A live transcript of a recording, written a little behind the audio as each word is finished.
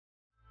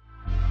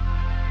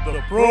The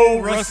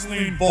Pro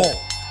Wrestling Vault.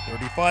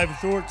 35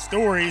 short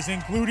stories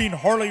including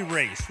Harley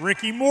Race,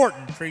 Ricky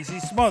Morton, Tracy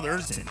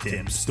Smothers, and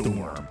Tim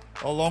Storm.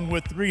 Along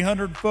with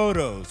 300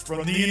 photos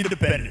from the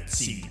independent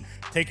scene,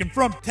 taken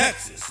from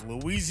Texas,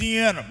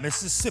 Louisiana,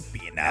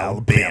 Mississippi, and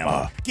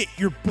Alabama. Get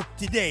your book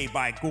today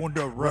by going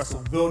to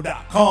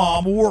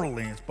WrestleVille.com or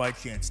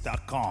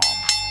LanceByChance.com.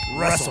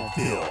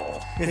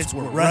 WrestleVille, it's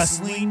where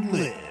wrestling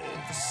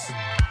lives.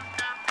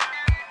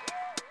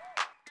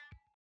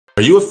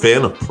 Are you a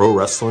fan of pro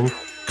wrestling,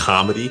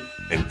 comedy,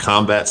 and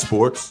combat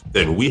sports?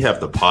 Then we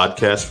have the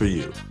podcast for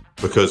you,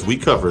 because we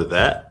cover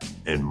that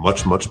and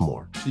much, much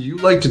more. Do you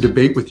like to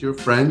debate with your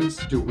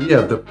friends? Do we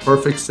have the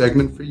perfect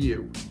segment for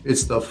you?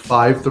 It's the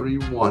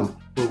 531,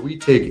 where we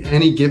take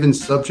any given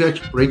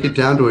subject, break it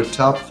down to a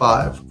top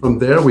 5. From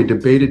there, we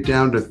debate it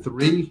down to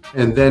 3,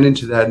 and then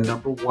into that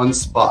number 1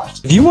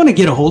 spot. If you want to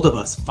get a hold of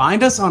us,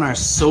 find us on our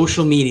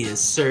social medias.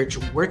 Search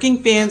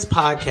Working Fans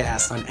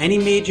Podcast on any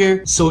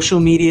major social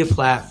media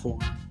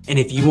platform. And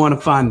if you want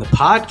to find the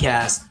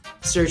podcast,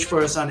 search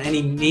for us on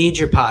any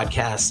major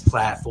podcast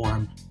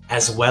platform,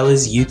 as well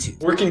as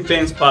YouTube. Working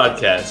Fans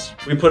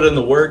Podcast. We put in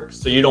the work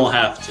so you don't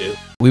have to.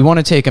 We want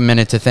to take a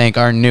minute to thank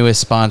our newest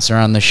sponsor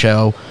on the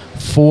show,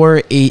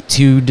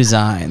 482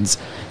 Designs.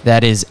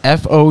 That is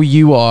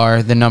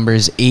FOUR, the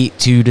numbers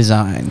 82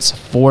 Designs,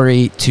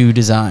 482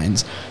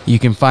 Designs. You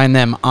can find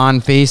them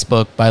on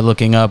Facebook by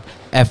looking up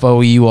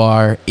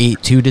FOUR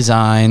 82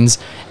 Designs,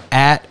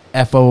 at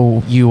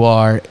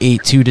FOUR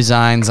 82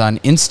 Designs on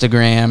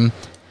Instagram.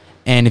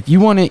 And if you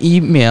want to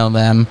email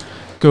them,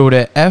 go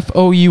to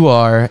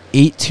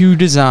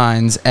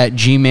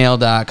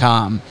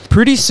FOUR82designs@gmail.com.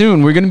 Pretty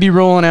soon, we're going to be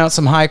rolling out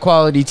some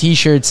high-quality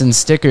t-shirts and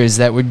stickers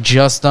that were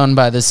just done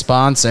by the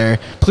sponsor.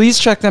 Please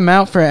check them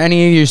out for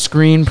any of your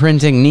screen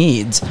printing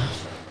needs.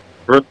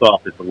 First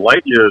off, it's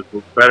light years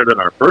better than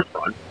our first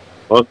one.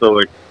 Also,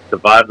 it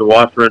survived the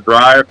washer and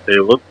dryer. They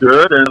look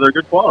good, and they're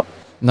good quality.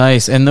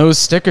 Nice. And those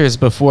stickers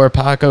before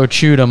Paco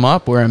chewed them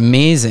up were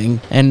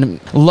amazing.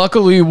 And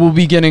luckily, we'll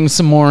be getting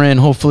some more in,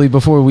 hopefully,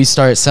 before we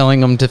start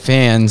selling them to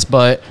fans.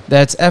 But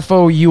that's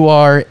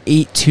FOUR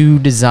 82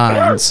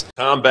 Designs.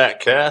 Combat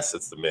Cast,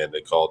 it's the man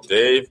they call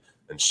Dave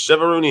and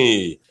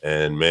Cheveruni.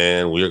 And,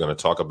 man, we are going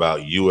to talk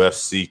about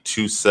UFC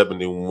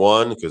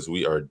 271 because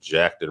we are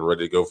jacked and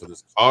ready to go for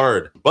this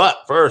card. But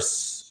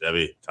first,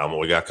 Chevy, tell them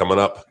what we got coming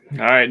up.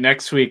 All right,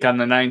 next week on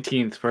the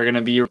 19th, we're going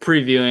to be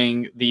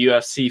previewing the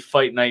UFC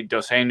Fight Night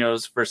Dos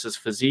Anjos versus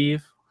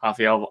Fiziev,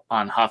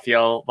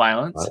 Rafael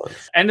Violence.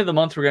 End of the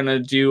month, we're going to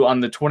do on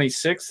the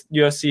 26th,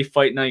 UFC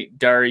Fight Night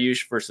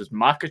Dariush versus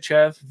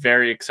Makhachev.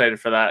 Very excited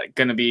for that.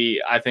 Going to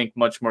be, I think,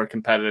 much more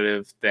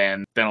competitive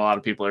than a lot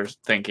of people are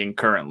thinking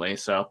currently.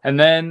 And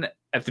then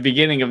at the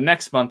beginning of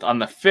next month, on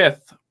the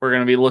 5th, we're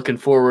going to be looking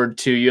forward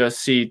to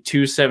UFC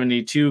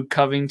 272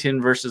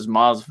 Covington versus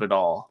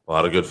Masvidal. A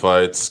lot of good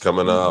fights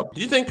coming up. Do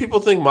you think people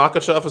think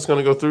Makhachev is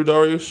going to go through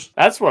Dariush?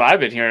 That's what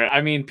I've been hearing.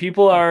 I mean,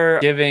 people are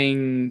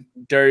giving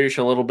Dariush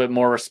a little bit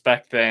more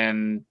respect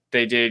than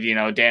they did,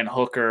 Dan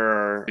Hooker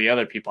or the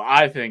other people.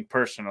 I think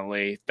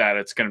personally that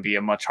it's going to be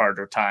a much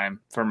harder time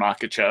for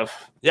Makhachev.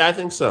 Yeah, I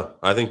think so.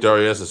 I think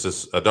Dariush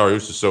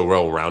is so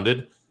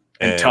well-rounded.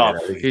 And tough.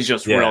 He's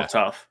just real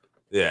tough.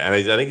 Yeah, and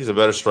I think he's a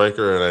better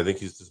striker, and I think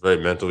he's just very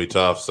mentally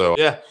tough. So,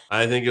 yeah,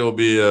 I think it will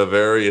be a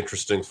very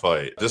interesting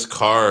fight. This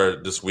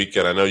card this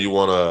weekend, I know you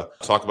want to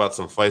talk about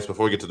some fights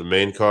before we get to the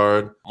main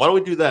card. Why don't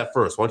we do that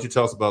first? Why don't you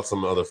tell us about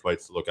some other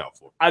fights to look out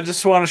for? I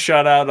just want to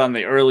shout out on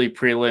the early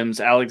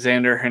prelims,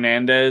 Alexander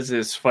Hernandez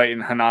is fighting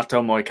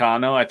Renato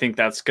Moicano. I think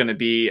that's going to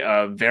be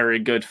a very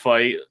good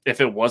fight.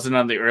 If it wasn't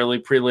on the early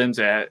prelims,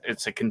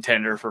 it's a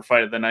contender for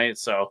fight of the night.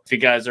 So if you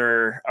guys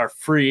are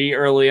free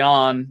early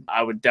on,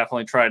 I would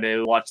definitely try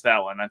to watch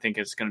that one. I think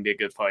it's going to be a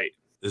good fight.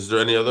 Is there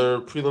any other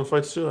prelim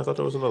fights too? I thought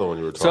there was another one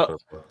you were talking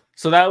about.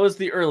 So that was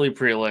the early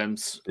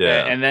prelims.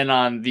 Yeah. And then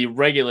on the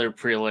regular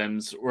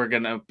prelims, we're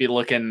going to be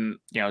looking,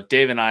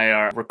 Dave and I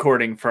are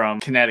recording from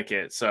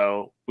Connecticut.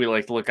 So we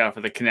like to look out for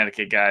the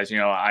Connecticut guys,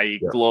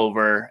 i.e.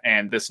 Glover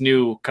and this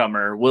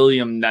newcomer,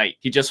 William Knight.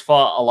 He just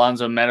fought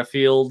Alonzo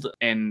Metafield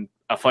in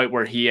a fight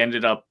where he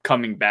ended up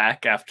coming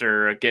back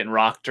after getting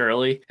rocked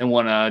early and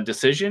won a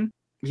decision.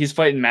 He's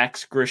fighting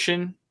Max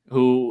Grishin,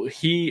 who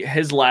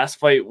his last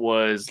fight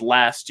was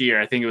last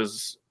year. I think it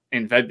was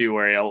in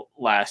February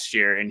last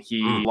year, and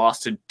he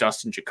lost to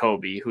Dustin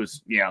Jacoby,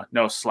 who's,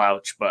 no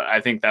slouch, but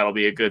I think that'll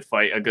be a good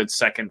fight, a good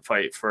second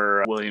fight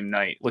for William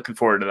Knight. Looking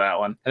forward to that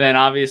one. And then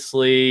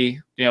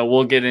obviously,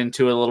 we'll get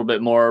into it a little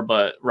bit more,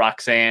 but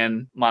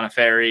Roxanne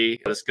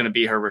Modafferi is going to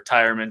be her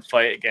retirement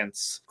fight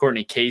against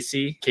Courtney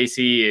Casey.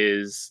 Casey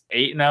is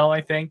 8-0, I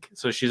think.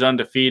 So she's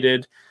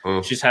undefeated.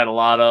 She's had a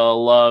lot of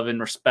love and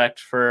respect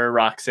for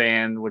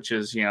Roxanne, which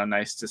is,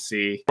 nice to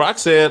see.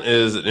 Roxanne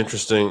is an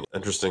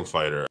interesting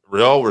fighter.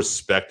 Real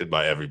respected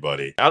by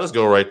everybody. I'll just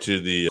go right to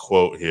the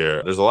quote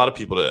here. There's a lot of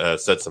people that have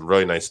said some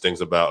really nice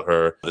things about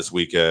her this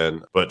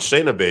weekend, but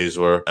Shayna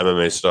Baszler,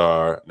 MMA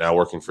star, now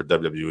working for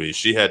WWE,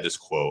 she had this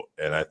quote,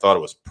 and I thought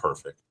it was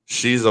perfect.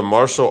 She's a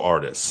martial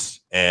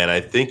artist, and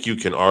I think you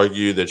can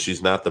argue that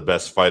she's not the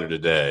best fighter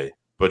today,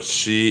 but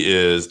she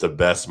is the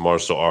best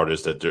martial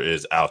artist that there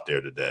is out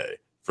there today,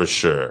 for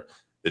sure.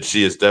 That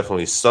she is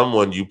definitely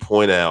someone you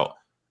point out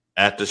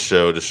at the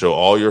show to show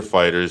all your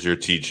fighters you're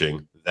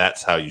teaching.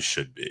 That's how you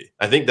should be.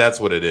 I think that's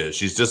what it is.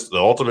 She's just the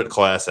ultimate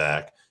class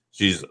act.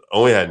 She's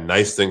only had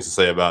nice things to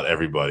say about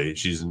everybody.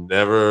 She's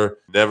never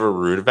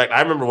rude. In fact,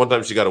 I remember one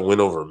time she got a win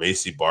over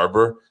Macy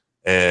Barber,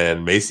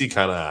 and Macy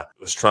kind of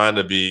was trying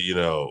to be, she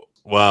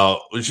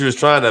was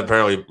trying to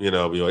apparently, be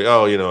like,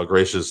 a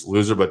gracious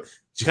loser, but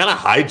she kind of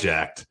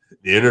hijacked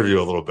the interview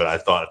a little bit, I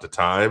thought at the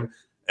time.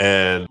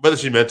 And whether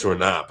she meant to or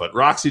not, but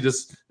Roxy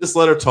just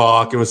let her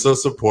talk. It was so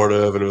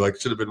supportive, and it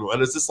was should have been.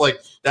 And it's just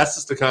that's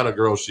just the kind of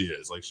girl she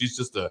is. She's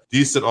just a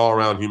decent all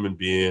around human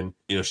being.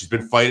 She's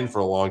been fighting for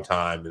a long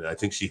time, and I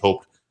think she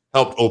helped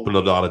open a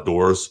lot of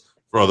doors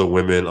for other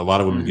women. A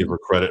lot of women give her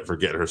credit for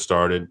getting her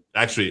started.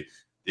 Actually,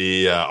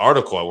 the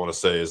article I want to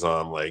say is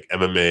on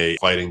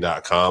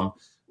MMAfighting.com.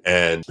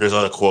 And there's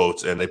other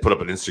quotes, and they put up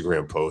an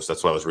Instagram post.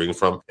 That's what I was reading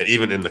from. And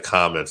even in the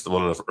comments, the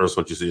one of the first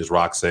ones you see is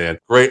Roxanne.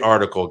 Great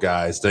article,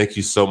 guys. Thank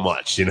you so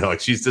much.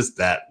 She's just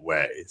that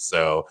way.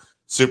 So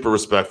super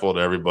respectful to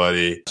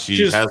everybody.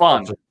 She's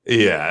fun.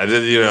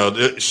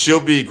 Yeah. She'll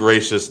be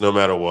gracious no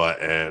matter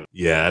what. And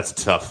yeah, that's a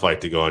tough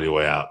fight to go on your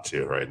way out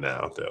to right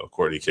now, though.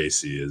 Courtney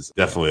Casey is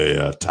definitely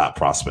a top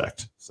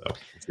prospect. So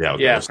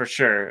yeah, for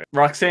sure.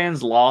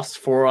 Roxanne's lost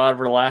 4 out of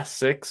her last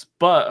 6,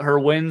 but her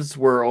wins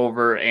were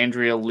over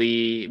Andrea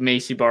Lee,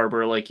 Macy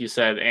Barber, like you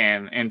said,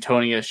 and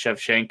Antonia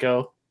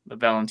Shevchenko,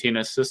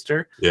 Valentina's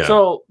sister. Yeah.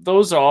 So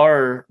those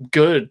are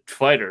good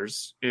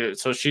fighters.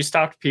 So she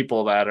stopped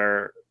people that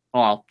are,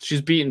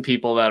 she's beaten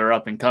people that are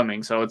up and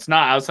coming. So it's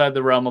not outside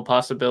the realm of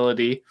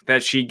possibility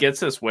that she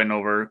gets this win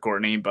over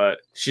Courtney, but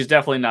she's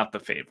definitely not the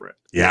favorite.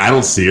 Yeah, I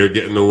don't see her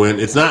getting the win.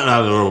 It's not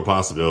out of the normal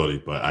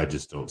possibility, but I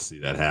just don't see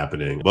that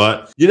happening.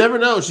 But you never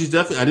know. She's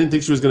definitely, I didn't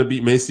think she was going to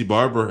beat Macy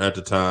Barber at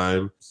the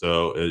time.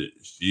 So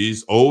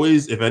she's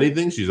always, if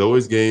anything, she's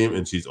always game,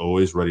 and she's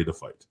always ready to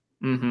fight.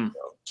 Mm-hmm.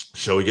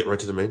 Shall we get right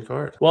to the main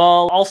card?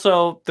 Well,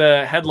 also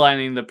the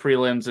headlining the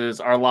prelims is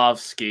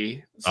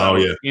Arlovsky. So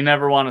you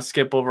never want to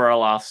skip over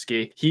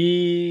Arlovsky.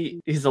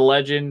 He's a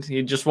legend.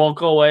 He just won't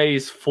go away.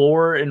 He's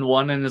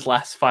 4-1 in his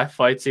last 5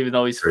 fights, even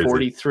though he's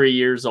 43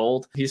 years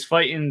old. He's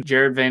fighting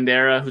Jared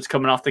Vanderaa, who's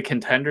coming off the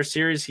Contender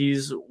Series.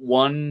 He's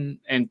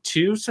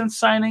 1-2 since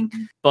signing,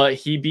 but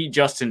he beat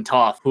Justin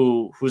Toth,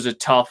 who's a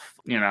tough,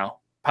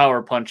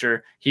 power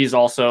puncher. He's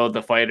also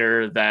the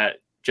fighter that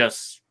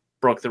just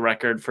broke the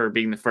record for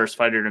being the first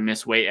fighter to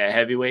miss weight at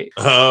heavyweight.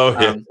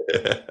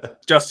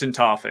 Justin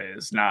Toth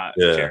is not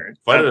Jared.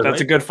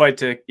 That's a good fight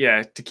to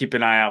keep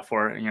an eye out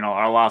for.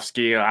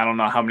 Arlovsky, I don't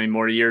know how many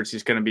more years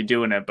he's going to be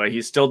doing it, but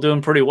he's still doing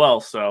pretty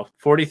well. So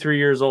 43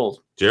 years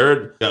old.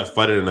 Jared got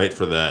fight of the night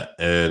for that,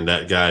 and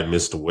that guy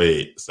missed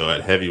weight. So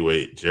at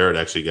heavyweight, Jared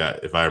actually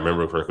got, if I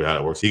remember correctly how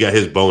it works, he got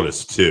his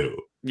bonus too.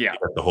 Yeah,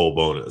 the whole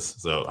bonus.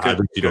 So I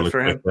think you don't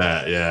expect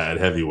that. Yeah, at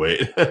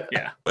heavyweight.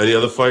 Yeah. Any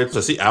other fights? I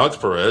see Alex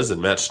Perez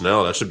and Matt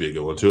Schnell. That should be a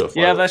good one too.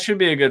 Yeah, that should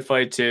be a good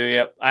fight too.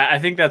 Yep. I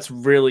think that's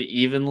really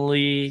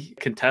evenly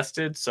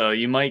contested. So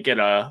you might get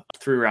a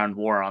 3-round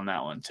war on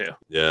that one too.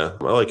 Yeah,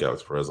 I like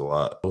Alex Perez a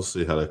lot. We'll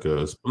see how that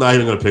goes. I'm not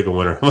even going to pick a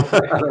winner. I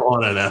don't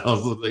want to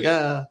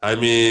announce. I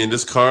mean,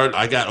 this card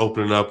I got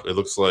opening up. It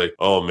looks like,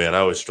 oh man, I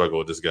always struggle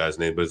with this guy's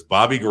name, but it's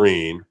Bobby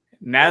Green.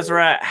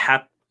 Nasrat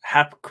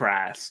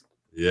Haqparast.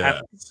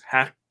 Yeah.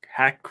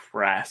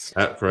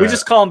 Haqparast. We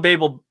just call him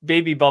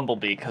Baby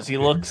Bumblebee because he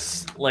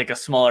looks like a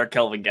smaller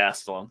Kelvin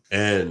Gastelum.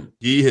 And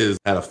he has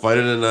had a fight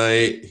of the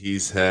night.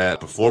 He's had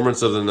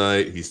performance of the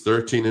night. He's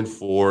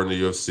 13-4 in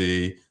the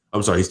UFC.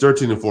 I'm sorry, he's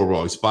 13-4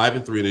 overall. He's 5-3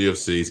 in the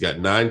UFC. He's got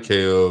 9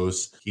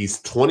 KOs.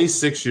 He's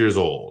 26 years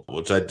old,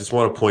 which I just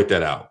want to point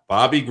that out.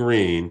 Bobby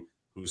Green,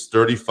 who's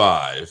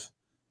 35,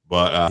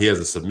 but he has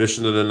a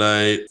submission of the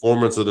night,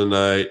 performance of the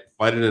night,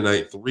 fight of the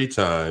night 3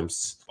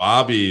 times.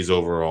 Bobby's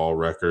overall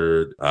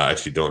record, I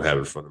actually don't have it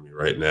in front of me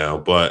right now,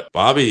 but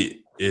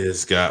Bobby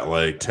has got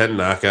 10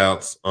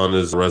 knockouts on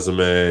his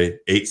resume,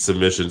 8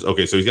 submissions.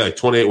 Okay, so he's got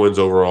 28 wins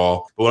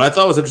overall. But what I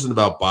thought was interesting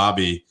about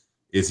Bobby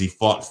is he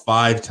fought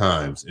 5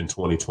 times in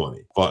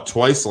 2020, fought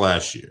twice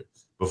last year.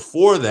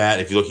 Before that,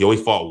 if you look, he only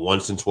fought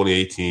once in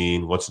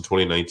 2018, once in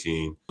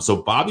 2019.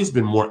 So Bobby's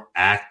been more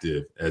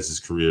active as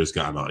his career has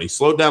gone on. He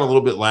slowed down a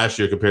little bit last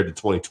year compared to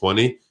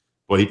 2020,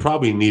 but he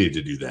probably needed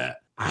to do that.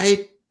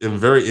 I am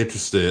very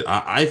interested.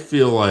 I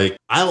feel like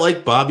I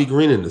like Bobby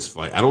Green in this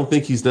fight. I don't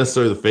think he's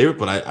necessarily the favorite,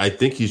 but I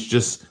think he's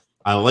just,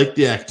 I like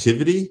the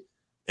activity,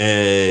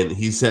 and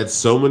he's had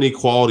so many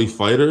quality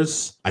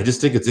fighters. I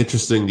just think it's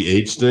interesting, the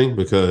age thing,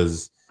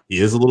 because he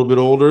is a little bit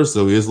older,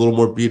 so he is a little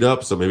more beat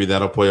up, so maybe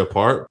that'll play a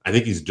part. I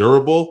think he's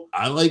durable.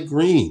 I like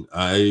Green.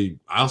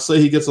 I'll say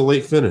he gets a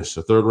late finish,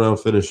 a 3rd-round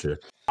finish here.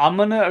 I'm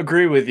going to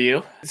agree with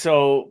you.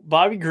 So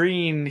Bobby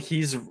Green,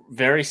 he's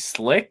very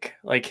slick.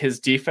 His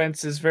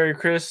defense is very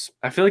crisp.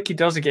 I feel like he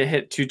doesn't get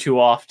hit too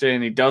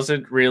often. He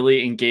doesn't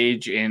really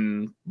engage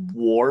in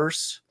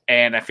wars.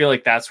 And I feel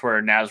like that's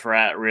where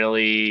Nasrat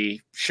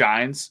really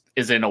shines,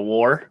 is in a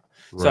war.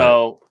 Right.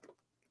 So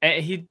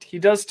And he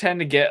does tend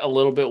to get a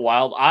little bit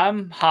wild.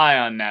 I'm high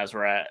on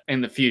Nasrat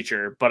in the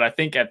future, but I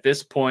think at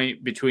this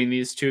point between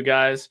these two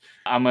guys,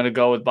 I'm going to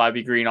go with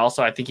Bobby Green.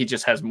 Also, I think he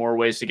just has more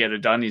ways to get it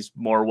done. He's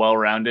more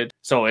well-rounded.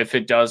 So if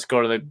it does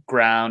go to the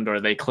ground or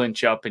they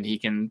clinch up and he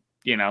can,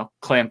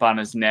 clamp on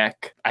his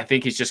neck, I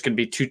think he's just going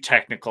to be too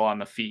technical on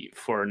the feet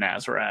for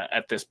Nasrat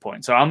at this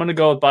point. So I'm going to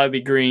go with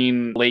Bobby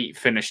Green late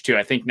finish too.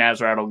 I think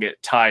Nasrat will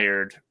get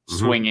tired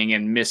swinging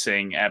and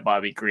missing at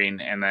Bobby Green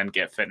and then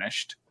get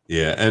finished.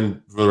 Yeah,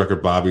 and for the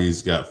record,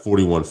 Bobby's got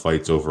 41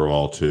 fights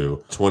overall,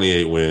 too.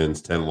 28 wins,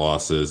 10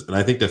 losses. And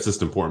I think that's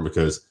just important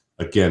because,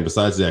 again,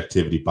 besides the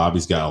activity,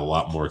 Bobby's got a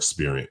lot more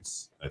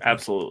experience.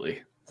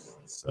 Absolutely.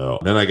 So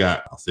then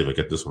I'll see if I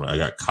get this one. I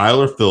got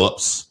Kyler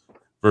Phillips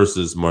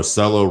versus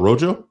Marcelo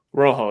Rojo,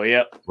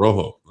 yep.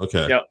 Rojo,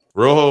 okay. Yep.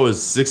 Rojo is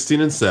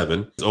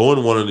 16-7. He's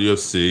 0-1 in the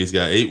UFC. He's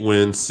got 8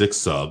 wins, 6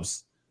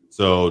 subs.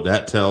 So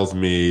that tells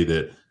me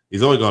that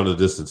he's only gone the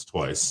distance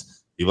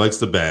twice. He likes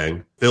to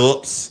bang.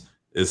 Phillips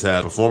has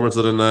had performance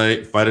of the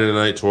night, fight of the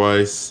night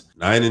twice,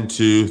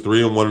 9-2,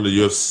 3-1 in the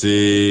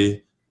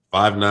UFC,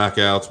 5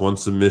 knockouts, 1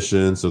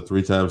 submission, so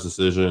 3 times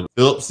decision.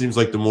 Phillips seems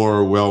like the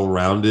more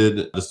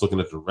well-rounded, just looking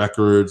at the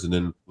records and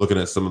then looking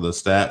at some of the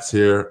stats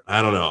here.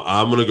 I don't know.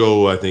 I'm going to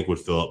go, I think,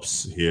 with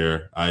Phillips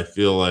here. I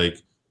feel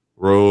like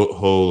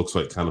Rojo looks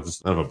like kind of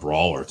a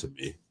brawler to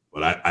me,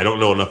 but I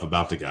don't know enough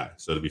about the guy,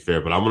 so to be fair.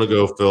 But I'm going to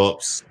go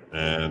Phillips,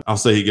 and I'll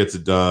say he gets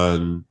it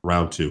done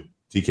round 2,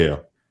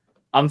 TKO.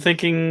 I'm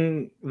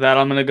thinking that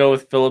I'm going to go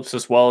with Phillips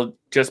as well,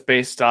 just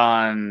based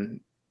on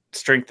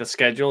strength of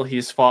schedule.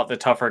 He's fought the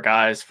tougher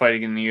guys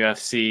fighting in the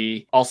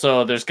UFC.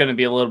 Also, there's going to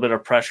be a little bit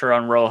of pressure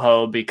on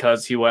Rojo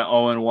because he went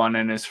 0-1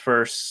 in his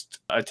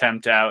first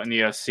attempt out in the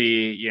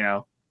UFC.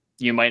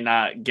 You might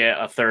not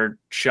get a third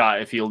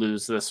shot if you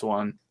lose this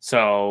one.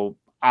 So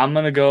I'm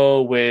going to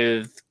go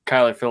with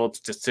Kyler Phillips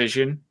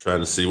decision.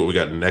 Trying to see what we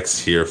got next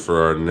here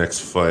for our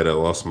next fight. I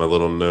lost my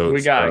little notes.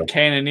 We got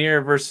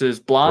Cannonier versus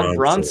Blonde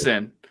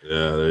Brunson.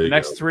 Yeah, there you go.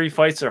 Next 3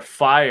 fights are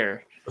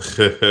fire, as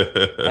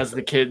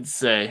the kids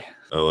say.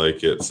 I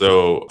like it.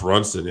 So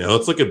Brunson,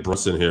 let's look at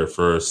Brunson here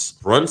first.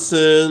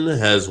 Brunson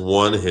has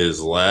won his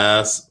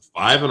last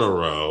 5 in a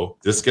row.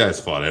 This guy's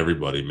fought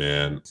everybody,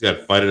 man. He's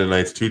got fight of the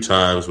nights 2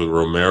 times with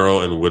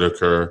Romero and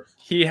Whitaker.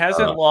 He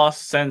hasn't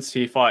lost since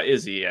he fought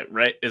Izzy yet,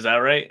 right? Is that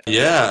right?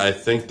 Yeah, I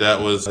think that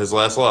was his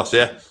last loss.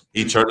 Yeah,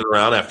 he turned it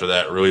around after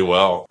that really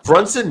well.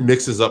 Brunson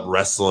mixes up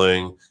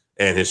wrestling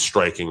and his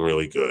striking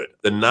really good.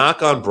 The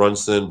knock on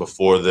Brunson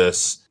before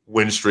this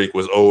win streak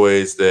was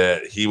always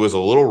that he was a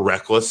little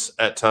reckless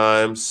at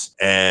times,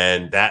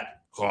 and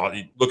that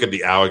look at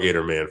the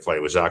Alligator Man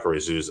fight with Jacare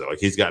Souza. Like,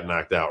 he's got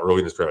knocked out early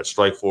in his career at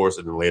Strikeforce,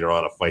 and then later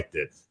on a fight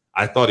that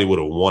I thought he would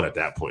have won at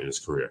that point in his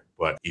career.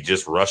 But he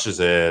just rushes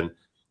in,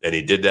 and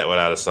he did that with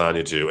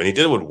Adesanya too. And he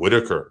did it with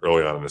Whitaker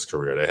early on in his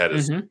career. They had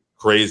this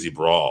crazy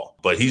brawl.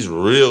 But he's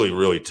really,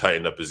 really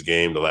tightened up his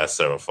game the last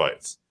several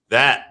fights.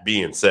 That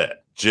being said,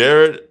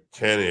 Jared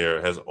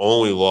Cannonier has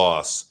only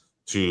lost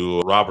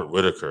to Robert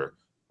Whitaker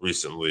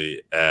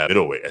recently at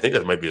middleweight. I think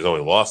that might be his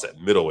only loss at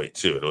middleweight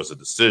too, and it was a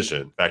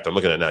decision. In fact, I'm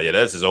looking at it now. Yeah,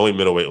 that's his only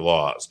middleweight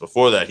loss.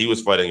 Before that, he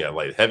was fighting at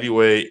light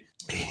heavyweight.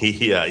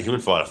 He even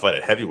fought a fight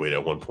at heavyweight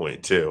at one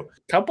point too.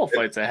 Couple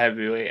fights at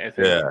heavyweight, I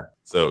think. Yeah.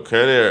 So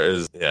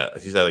Cannonier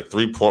he's had like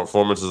 3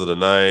 performances of the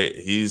night.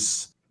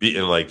 He's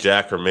beaten like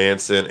Jack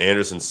Hermanson,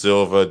 Anderson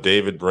Silva,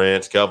 David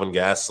Branch, Kelvin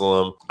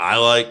Gastelum. I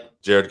like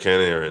Jared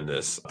Cannonier in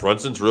this.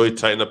 Brunson's really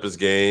tightened up his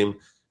game.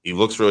 He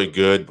looks really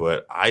good,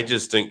 but I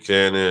just think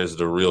Cannonier is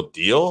the real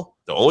deal.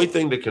 The only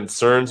thing that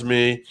concerns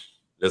me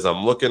is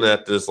I'm looking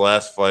at this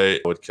last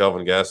fight with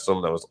Kelvin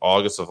Gastelum. That was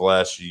August of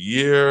last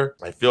year.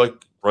 I feel like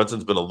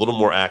Brunson's been a little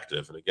more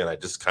active. And again, I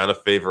just kind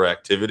of favor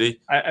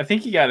activity. I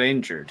think he got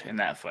injured in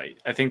that fight.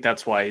 I think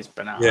that's why he's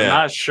been out. Yeah. I'm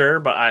not sure,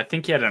 but I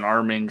think he had an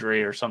arm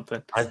injury or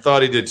something. I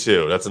thought he did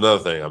too. That's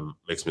another thing that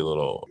makes me a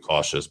little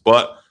cautious.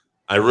 But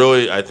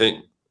I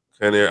think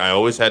Cannonier, I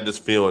always had this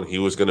feeling he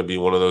was going to be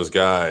one of those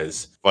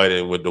guys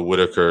fighting with the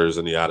Whitakers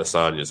and the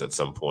Adesanyas at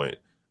some point.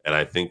 And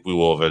I think we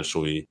will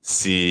eventually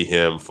see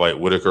him fight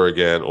Whitaker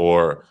again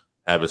or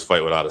have his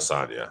fight with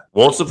Adesanya.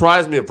 Won't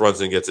surprise me if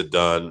Brunson gets it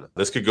done.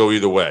 This could go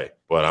either way,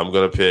 but I'm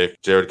going to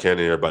pick Jared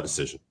Cannonier by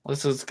decision.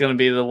 This is going to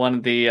be one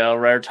of the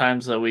rare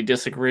times that we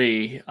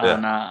disagree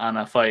on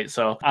a fight.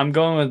 So I'm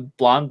going with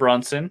Blonde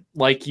Brunson.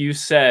 Like you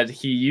said,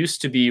 he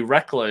used to be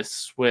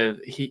reckless with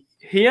He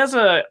has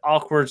an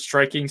awkward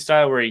striking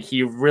style where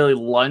he really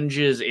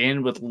lunges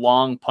in with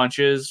long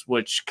punches,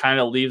 which kind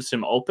of leaves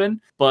him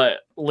open. But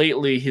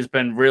lately, he's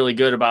been really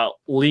good about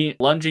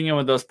lunging in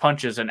with those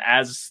punches. And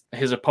as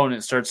his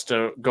opponent starts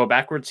to go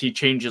backwards, he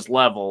changes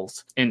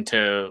levels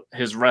into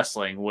his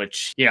wrestling,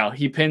 which,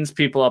 he pins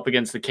people up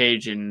against the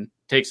cage and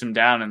takes them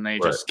down, and they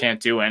just can't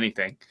do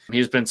anything.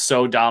 He's been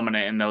so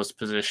dominant in those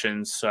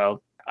positions.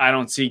 So I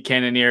don't see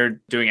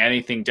Cannonier doing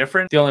anything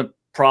different. The only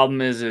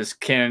problem is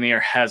Cannonier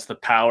has the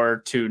power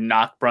to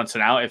knock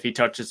Brunson out if he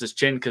touches his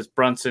chin, because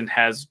Brunson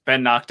has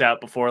been knocked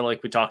out before,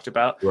 like we talked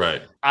about.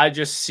 Right. I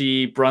just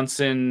see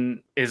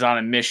Brunson is on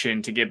a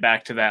mission to get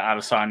back to that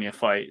Adesanya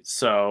fight.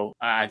 So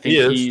I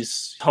think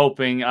he's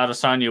hoping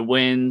Adesanya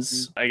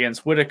wins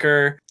against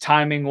Whitaker.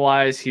 Timing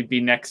wise, he'd be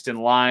next in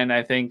line,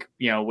 I think,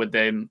 with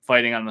them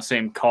fighting on the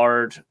same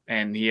card,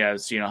 and he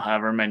has,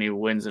 however many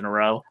wins in a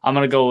row. I'm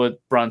going to go with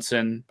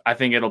Brunson. I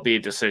think it'll be a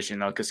decision,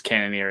 though, because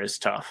Cannonier is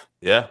tough.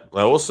 Yeah,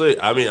 I will say,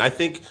 I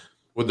think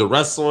with the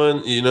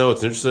wrestling,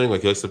 it's interesting.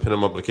 Like, he likes to pin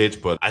him up in the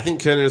cage, but I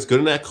think Cannonier's good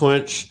in that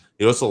clinch.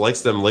 He also likes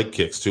them leg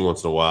kicks, too,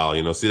 once in a while.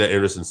 See that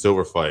Anderson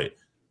Silva fight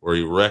where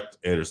he wrecked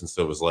Anderson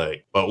Silva's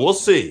leg. But we'll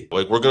see.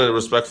 Like, we're going to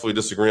respectfully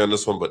disagree on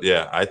this one. But,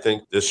 yeah, I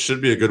think this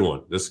should be a good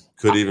one. This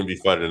could even be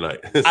fight of the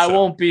night. I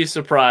won't be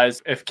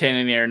surprised if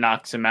Cannonier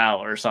knocks him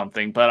out or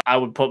something, but I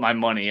would put my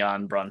money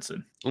on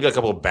Brunson. We got a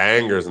couple of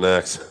bangers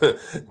next.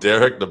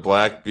 Derek the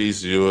Black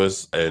Beast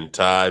Lewis and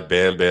Tai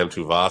Bam Bam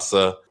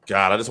Tuvasa.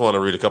 God, I just want to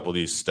read a couple of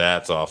these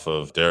stats off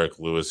of Derek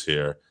Lewis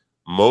here.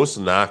 Most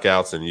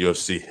knockouts in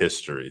UFC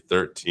history,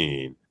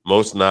 13.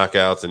 Most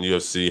knockouts in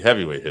UFC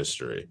heavyweight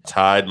history.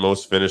 Tied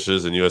most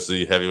finishes in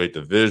UFC heavyweight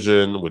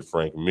division with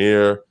Frank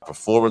Mir.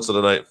 Performance of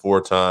the night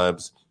 4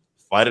 times.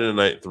 Fight of the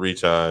night 3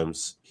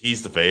 times.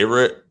 He's the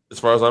favorite as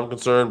far as I'm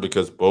concerned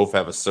because both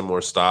have a similar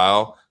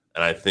style,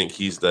 and I think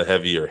he's the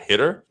heavier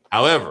hitter.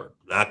 However,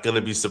 not going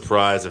to be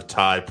surprised if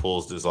Tai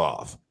pulls this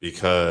off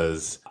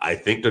because I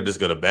think they're just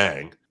going to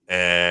bang,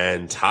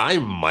 and Tai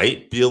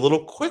might be a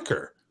little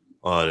quicker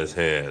on his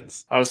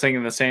hands. I was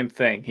thinking the same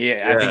thing.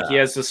 I think he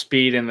has the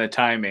speed and the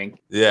timing.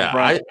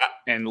 Yeah.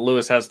 And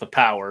Lewis has the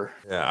power.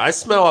 Yeah, I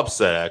smell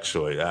upset,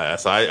 actually.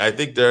 So I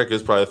think Derek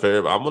is probably the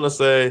favorite. But I'm going to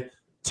say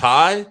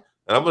Tai, and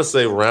I'm going to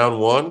say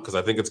round 1 because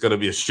I think it's going to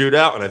be a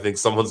shootout, and I think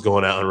someone's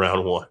going out in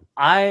round 1.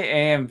 I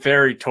am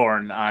very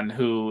torn on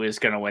who is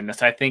going to win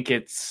this. I think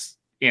it's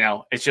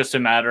just a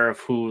matter of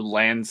who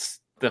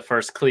lands the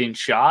first clean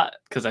shot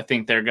because I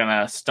think they're going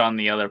to stun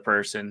the other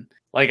person.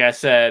 Like I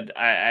said,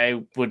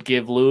 I would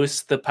give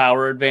Lewis the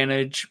power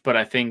advantage, but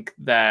I think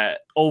that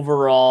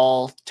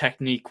overall,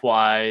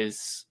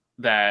 technique-wise,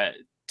 that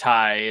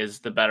Tai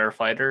is the better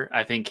fighter.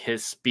 I think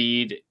his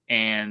speed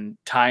and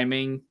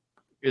timing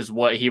is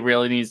what he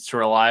really needs to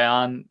rely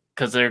on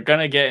because they're going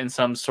to get in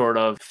some sort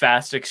of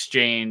fast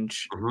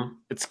exchange. Mm-hmm.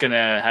 It's going to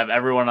have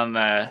everyone on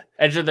the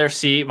edge of their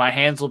seat. My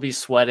hands will be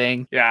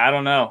sweating. Yeah, I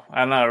don't know.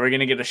 Are we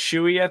going to get a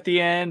shoey at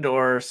the end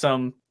or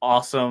some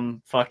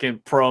awesome fucking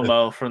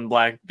promo from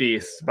Black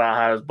Beast about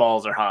how his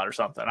balls are hot or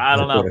something? I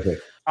don't know.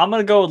 I'm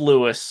going to go with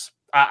Lewis.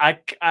 I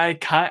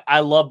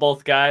love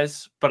both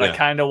guys, but I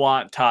kind of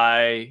want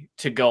Tai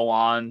to go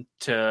on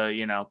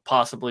to,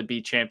 possibly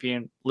be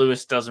champion.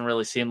 Lewis doesn't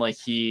really seem like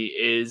he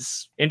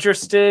is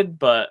interested,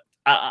 but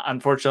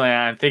unfortunately,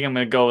 I think I'm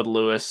going to go with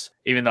Lewis,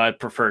 even though I'd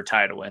prefer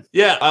Tai to win.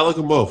 Yeah, I like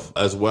them both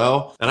as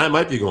well. And I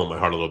might be going my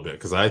heart a little bit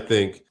because I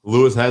think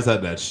Lewis has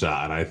had that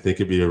shot. And I think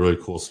it'd be a really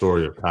cool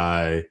story if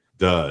Tai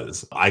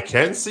does. I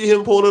can see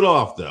him pulling it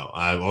off, though.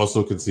 I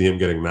also can see him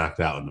getting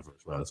knocked out in the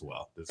first round as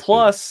well.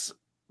 Plus,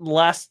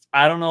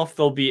 I don't know if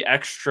there'll be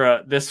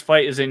extra. This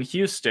fight is in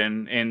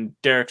Houston, in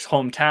Derek's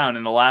hometown.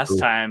 And the last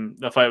time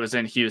the fight was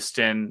in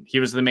Houston, he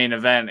was the main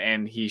event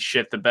and he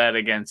shit the bed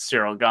against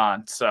Cyril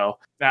Gane. So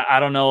I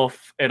don't know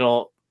if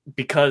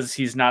because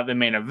he's not the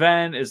main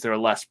event, is there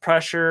less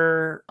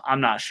pressure?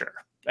 I'm not sure.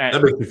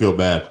 That makes me feel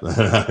bad.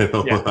 I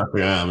don't know if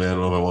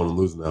I want to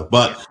lose now.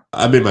 But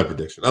I made my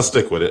prediction. I'll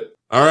stick with it.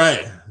 All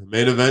right,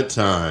 main event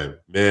time.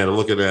 Man, I'm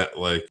looking at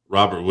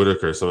Robert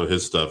Whitaker, some of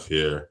his stuff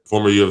here.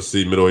 Former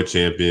UFC middleweight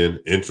champion,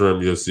 interim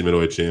UFC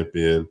middleweight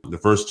champion, the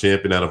first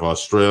champion out of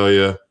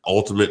Australia,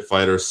 Ultimate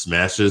Fighter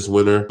Smashes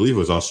winner. I believe it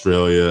was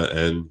Australia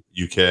and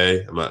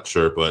UK. I'm not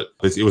sure, but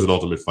it was an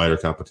Ultimate Fighter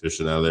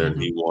competition out there, and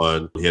he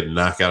won. He had a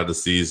knockout of the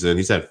season.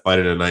 He's had fight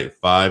of the night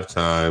 5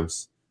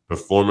 times,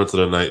 performance of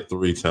the night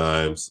 3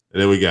 times.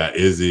 And then we got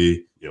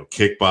Izzy,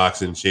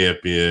 kickboxing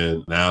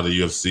champion, now the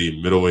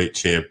UFC middleweight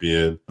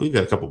champion. We've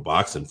got a couple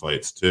boxing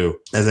fights too.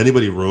 Has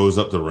anybody rose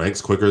up the ranks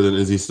quicker than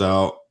Izzy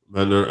Adesanya?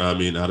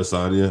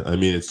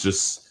 It's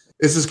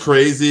just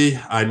crazy.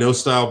 I know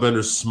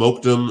Stylebender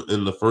smoked him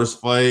in the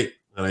first fight,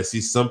 and I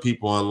see some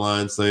people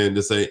online saying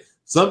this ain't.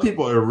 Some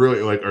people are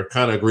really are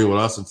kind of agreeing with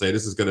us and saying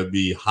this is going to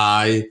be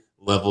high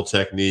level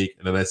technique,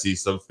 and then I see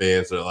some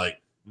fans that are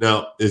like,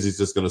 no, Izzy's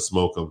just going to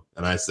smoke him,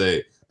 and I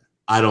say,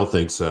 I don't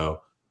think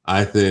so.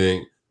 I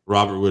think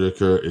Robert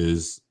Whitaker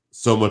is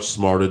so much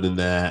smarter than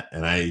that,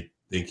 and I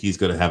think he's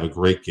going to have a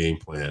great game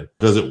plan.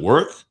 Does it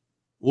work?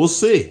 We'll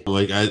see.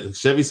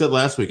 Chevy said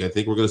last week, I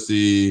think we're going to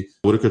see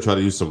Whitaker try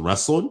to use some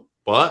wrestling,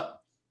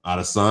 but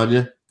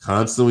Adesanya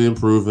constantly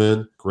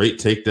improving, great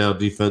takedown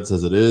defense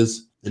as it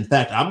is. In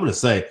fact, I'm going to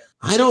say,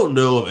 I don't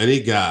know of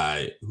any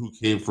guy who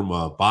came from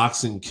a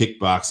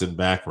kickboxing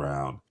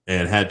background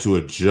and had to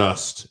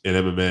adjust in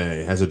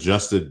MMA, has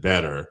adjusted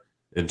better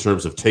in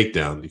terms of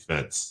takedown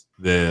defense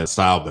than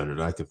Stylebender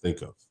that I can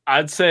think of.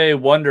 I'd say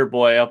Wonder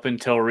Boy up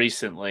until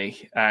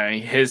recently.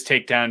 His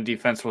takedown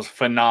defense was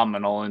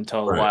phenomenal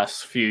until the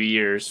last few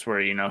years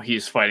where,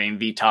 he's fighting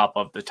the top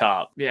of the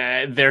top.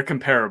 Yeah, they're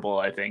comparable,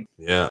 I think.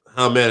 Yeah.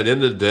 Oh, man, at the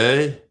end of the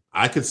day,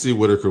 I could see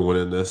Whitaker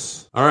winning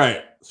this. All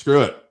right,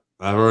 screw it.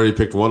 I've already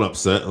picked one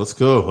upset. Let's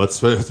go.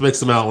 Let's make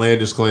some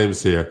outlandish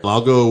claims here.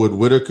 I'll go with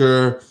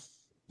Whitaker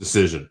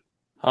decision.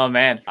 Oh,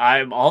 man.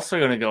 I'm also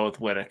going to go with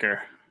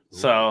Whitaker.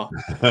 So,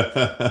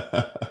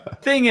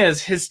 thing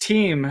is, his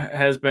team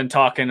has been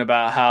talking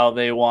about how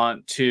they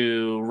want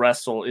to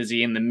wrestle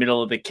Izzy in the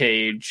middle of the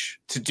cage.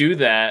 To do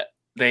that,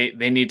 they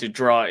need to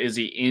draw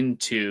Izzy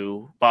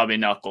into Bobby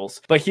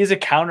Knuckles. But he's a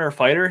counter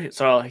fighter,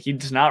 so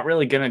he's not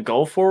really going to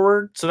go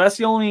forward. So that's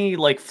the only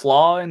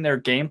flaw in their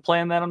game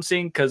plan that I'm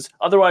seeing, because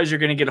otherwise you're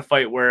going to get a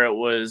fight where it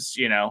was,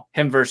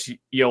 him versus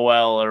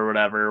Yoel or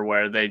whatever,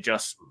 where they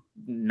just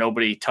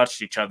nobody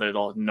touched each other.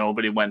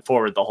 Nobody went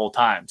forward the whole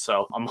time.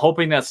 So I'm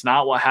hoping that's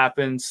not what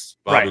happens.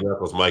 Bobby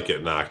Knuckles might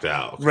get knocked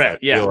out. Right. I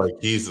feel like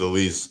he's the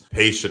least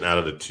patient out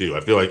of the two. I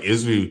feel like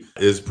Izzy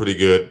is pretty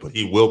good, but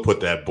he will put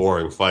that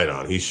boring fight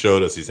on. He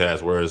showed us he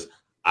has, whereas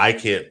I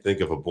can't think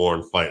of a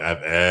boring fight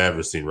I've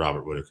ever seen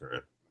Robert Whitaker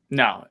in.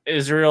 No,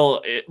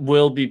 Israel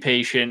will be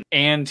patient,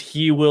 and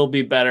he will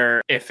be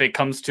better if it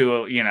comes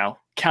to,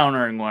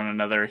 countering one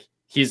another.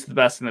 He's the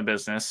best in the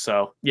business.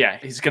 So, yeah,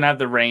 he's going to have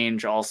the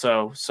range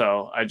also.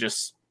 So I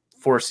just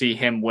foresee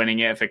him winning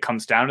it if it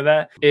comes down to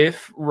that.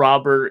 If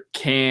Robert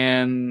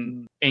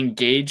can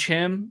engage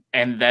him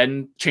and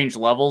then change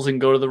levels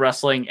and go to the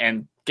wrestling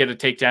and get a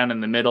takedown in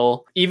the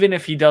middle, even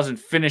if he doesn't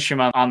finish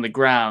him on the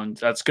ground,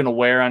 that's going to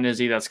wear on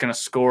Izzy. That's going to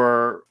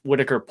score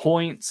Whitaker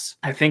points.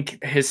 I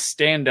think his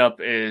stand-up,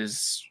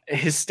 obviously,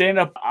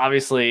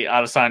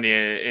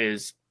 Adesanya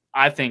is,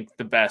 I think,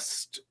 the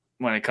best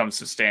when it comes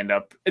to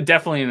stand-up,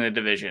 definitely in the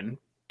division,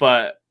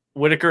 but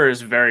Whitaker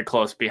is very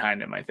close behind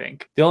him, I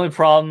think. The only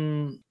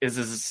problem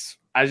is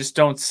I just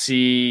don't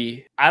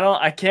see,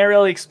 I can't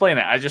really explain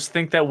it. I just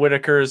think that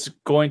Whitaker is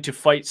going to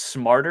fight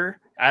smarter.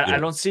 I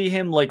don't see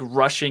him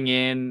rushing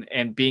in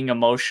and being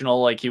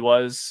emotional like he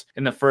was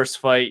in the first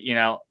fight.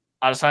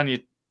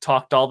 Adesanya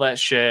talked all that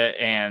shit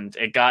and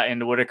it got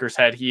into Whitaker's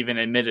head. He even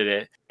admitted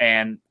it.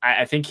 And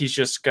I think he's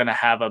just going to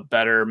have a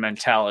better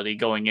mentality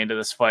going into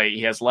this fight.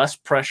 He has less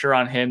pressure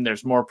on him.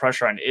 There's more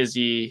pressure on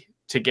Izzy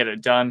to get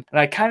it done. And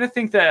I kind of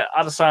think that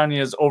Adesanya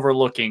is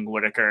overlooking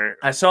Whitaker.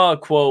 I saw a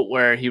quote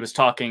where he was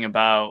talking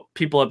about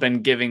people have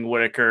been giving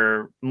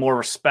Whitaker more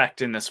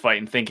respect in this fight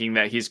and thinking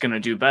that he's going to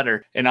do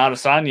better. And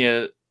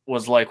Adesanya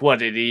was like, what,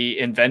 did he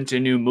invent a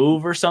new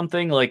move or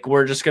something?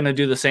 We're just going to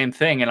do the same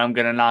thing and I'm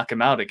going to knock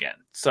him out again.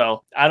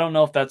 So I don't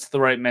know if that's the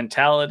right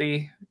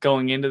mentality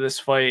going into this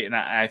fight. And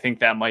I think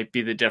that might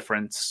be the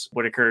difference.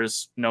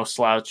 Whitaker's no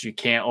slouch. You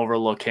can't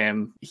overlook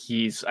him.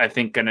 He's, I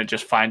think, going to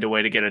just find a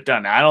way to get it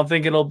done. I don't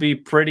think it'll be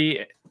pretty.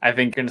 I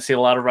think you're going to see a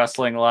lot of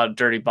wrestling, a lot of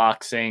dirty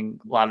boxing,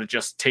 a lot of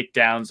just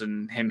takedowns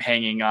and him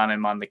hanging on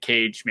him on the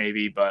cage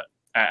maybe, but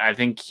I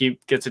think he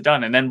gets it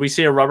done. And then we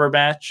see a rubber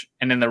match.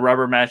 And in the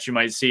rubber match, you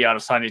might see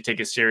Adesanya take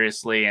it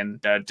seriously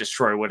and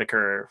destroy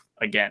Whitaker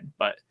again.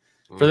 But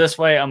for this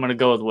fight, I'm going to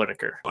go with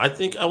Whitaker. I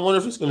wonder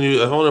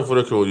if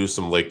Whitaker will use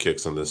some leg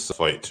kicks in this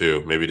fight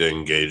too. Maybe to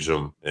engage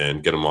him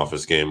and get him off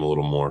his game a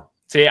little more.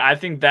 See, I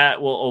think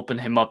that will open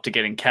him up to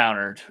getting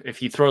countered. If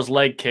he throws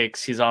leg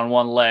kicks, he's on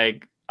one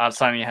leg.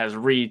 Adesanya has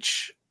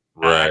reach.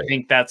 Right. I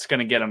think that's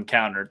going to get him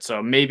countered.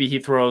 So maybe he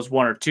throws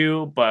one or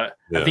two, but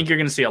I think you're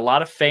going to see a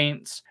lot of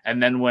feints.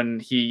 And then when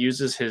he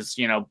uses his,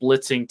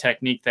 blitzing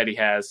technique that he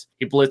has,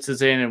 he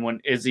blitzes in. And when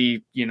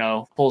Izzy,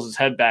 pulls his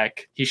head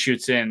back, he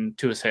shoots in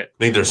to his hip.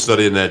 I think they're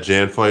studying that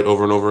Jan fight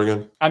over and over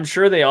again. I'm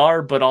sure they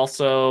are, but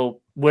also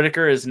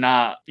Whitaker is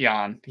not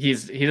Jan. He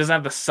doesn't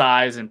have the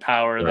size and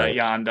power that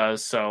Jan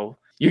does. So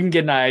you can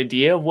get an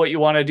idea of what you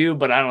want to do,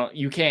 but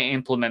you can't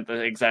implement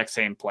the exact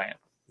same plan.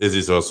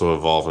 Izzy's also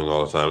evolving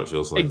all the time, it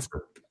feels like.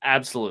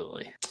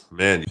 Absolutely.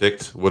 Man, you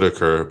picked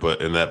Whitaker,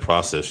 but in that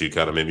process, you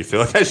kind of made me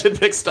feel like I should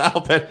pick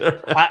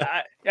Stylebender.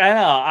 I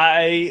know.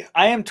 I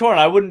am torn.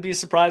 I wouldn't be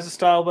surprised if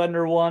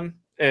Stylebender won.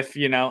 If,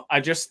 I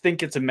just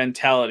think it's a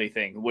mentality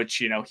thing,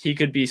 which, he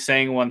could be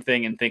saying one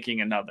thing and thinking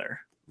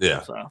another.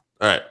 Yeah. So. All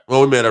right. Well,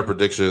 we made our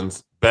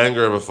predictions.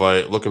 Banger of a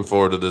fight. Looking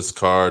forward to this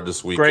card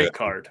this weekend.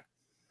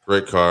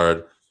 Great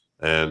card.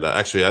 And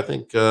actually, I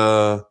think...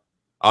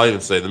 I'll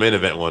even say the main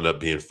event will end up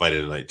being Fight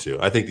of the Night too.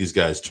 I think these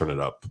guys turn it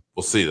up.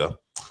 We'll see though.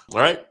 All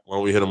right. Why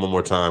don't we hit them one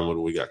more time? What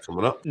do we got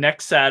coming up?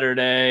 Next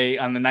Saturday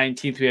on the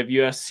 19th, we have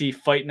UFC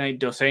Fight Night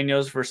Dos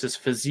Anjos versus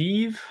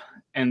Fiziev.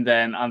 And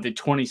then on the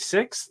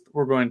 26th,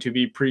 we're going to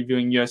be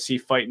previewing UFC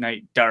Fight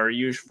Night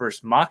Dariush versus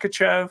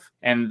Makhachev.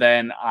 And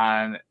then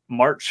on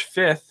March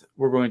 5th,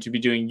 we're going to be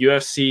doing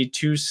UFC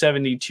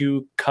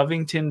 272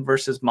 Covington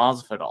versus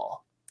Masvidal.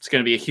 It's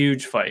going to be a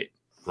huge fight.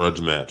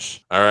 Grudge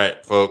match. All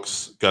right,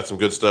 folks. Got some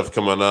good stuff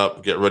coming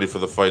up. Get ready for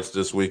the fights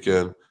this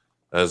weekend.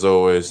 As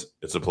always,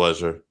 it's a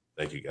pleasure.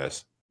 Thank you,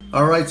 guys.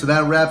 All right, so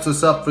that wraps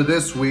us up for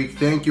this week.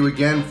 Thank you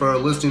again for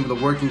listening to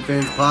the Working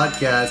Fans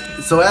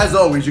Podcast. So as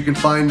always, you can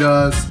find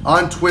us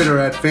on Twitter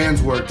at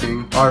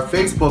FansWorking. Our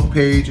Facebook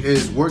page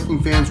is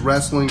Working Fans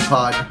Wrestling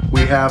Pod.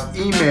 We have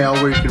email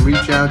where you can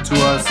reach out to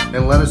us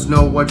and let us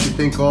know what you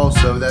think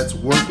also. That's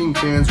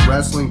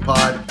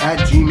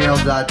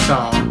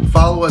workingfanswrestlingpod@gmail.com.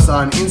 Follow us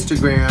on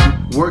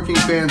Instagram, Working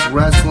Fans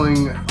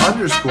Wrestling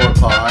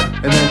 _pod.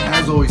 And then,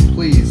 as always,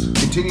 please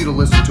continue to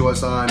listen to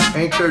us on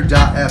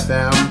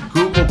Anchor.fm,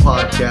 Google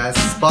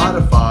Podcasts,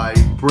 Spotify,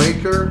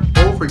 Breaker,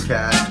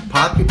 Overcast,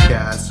 Pocket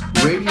Cast,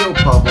 Radio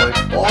Public,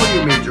 all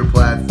your major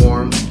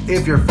platforms.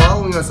 If you're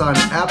following us on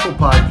Apple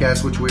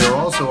Podcasts, which we are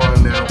also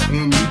on now,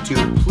 and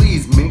YouTube,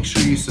 please make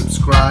sure you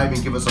subscribe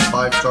and give us a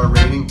 5-star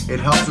rating. It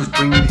helps us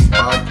bring you these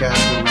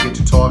podcasts where we get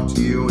to talk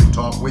to you and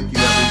talk with you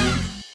every week.